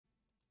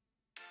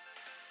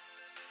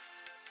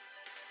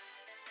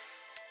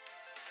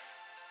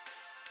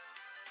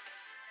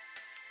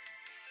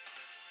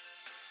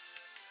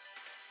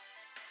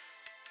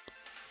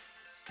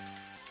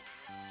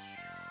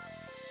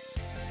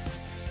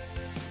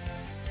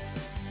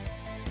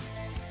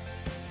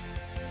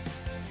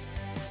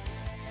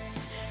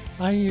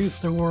I used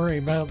to worry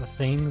about the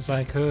things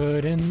I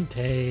couldn't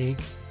take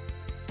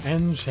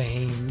and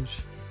change.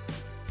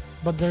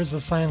 But there's a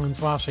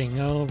silence washing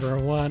over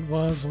what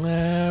was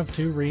left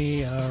to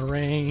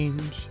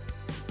rearrange.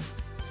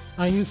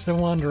 I used to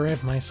wonder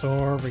if my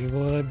story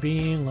would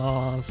be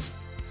lost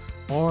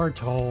or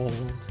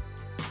told.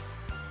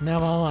 Now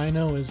all I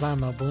know is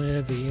I'm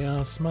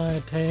oblivious,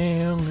 my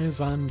tale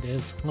is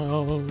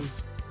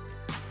undisclosed.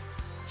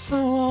 So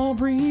I'll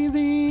breathe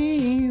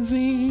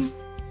easy,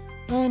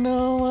 I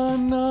know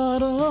I'm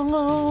not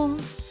alone.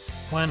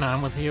 When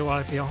I'm with you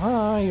I feel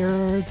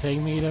higher, take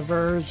me to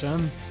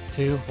version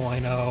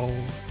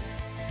 2.0.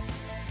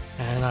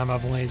 And I'm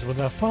ablaze with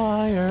a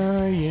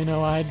fire, you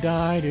know I'd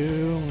die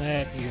to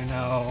let you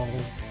know.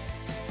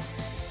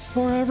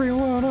 For every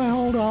word I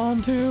hold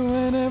on to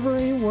and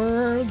every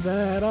word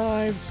that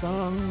I've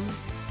sung,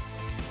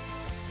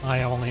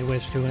 I only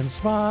wish to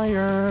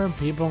inspire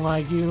people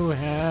like you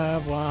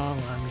have while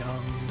I'm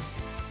young.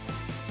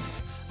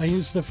 I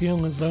used to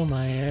feel as though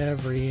my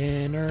every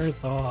inner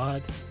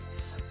thought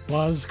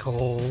was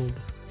cold.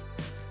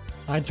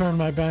 I turned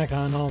my back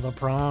on all the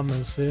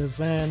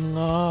promises and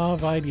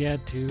love I'd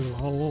yet to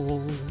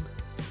hold.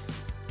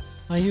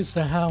 I used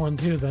to howl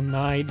into the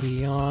night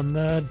beyond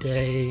the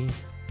day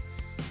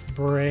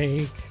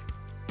break.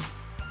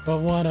 But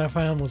what I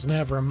found was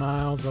never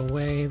miles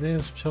away.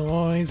 This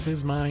choice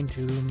is mine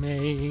to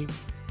make.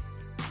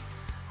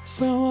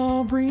 So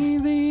I'll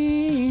breathe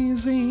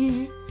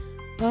easy,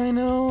 I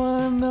know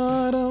I'm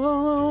not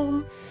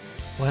alone.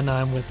 When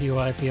I'm with you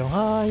I feel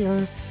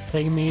higher,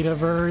 take me to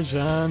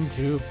version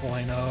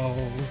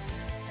 2.0.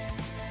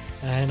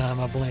 And I'm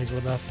ablaze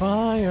with a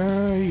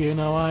fire, you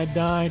know I'd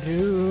die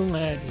to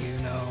let you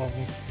know.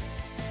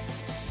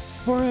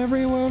 For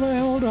every word I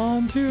hold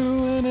on to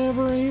and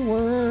every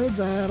word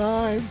that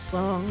I've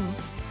sung,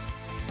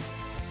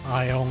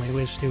 I only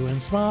wish to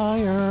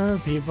inspire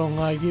people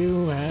like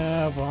you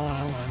have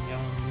while I'm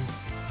young.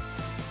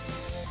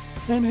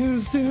 And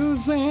who's to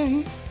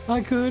say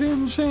I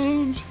couldn't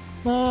change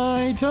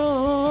my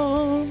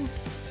tone?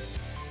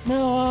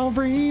 Now I'll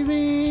breathe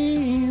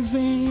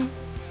easy,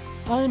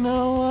 I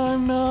know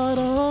I'm not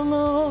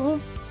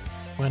alone.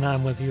 When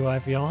I'm with you I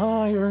feel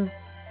higher,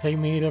 take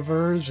me to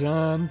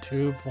version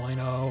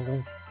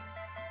 2.0.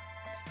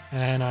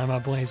 And I'm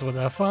ablaze with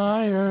a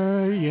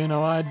fire, you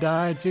know I'd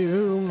die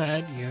to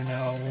let you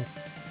know.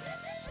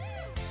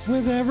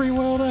 With every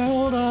word I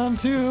hold on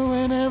to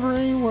and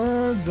every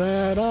word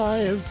that I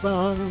have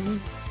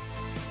sung,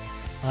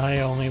 I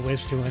only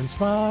wish to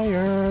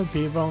inspire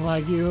people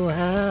like you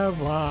have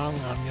while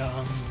I'm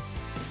young.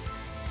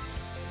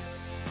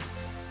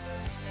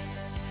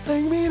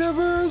 Take me to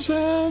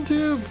version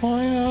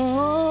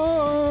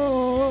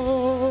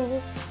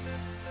 2.0.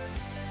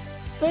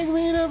 Take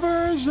me to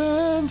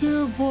version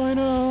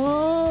 2.0.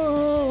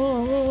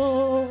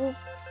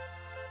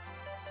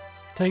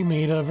 Take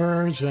me to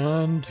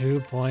version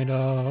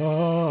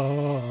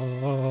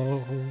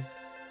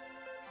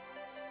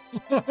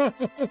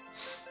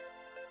 2.0.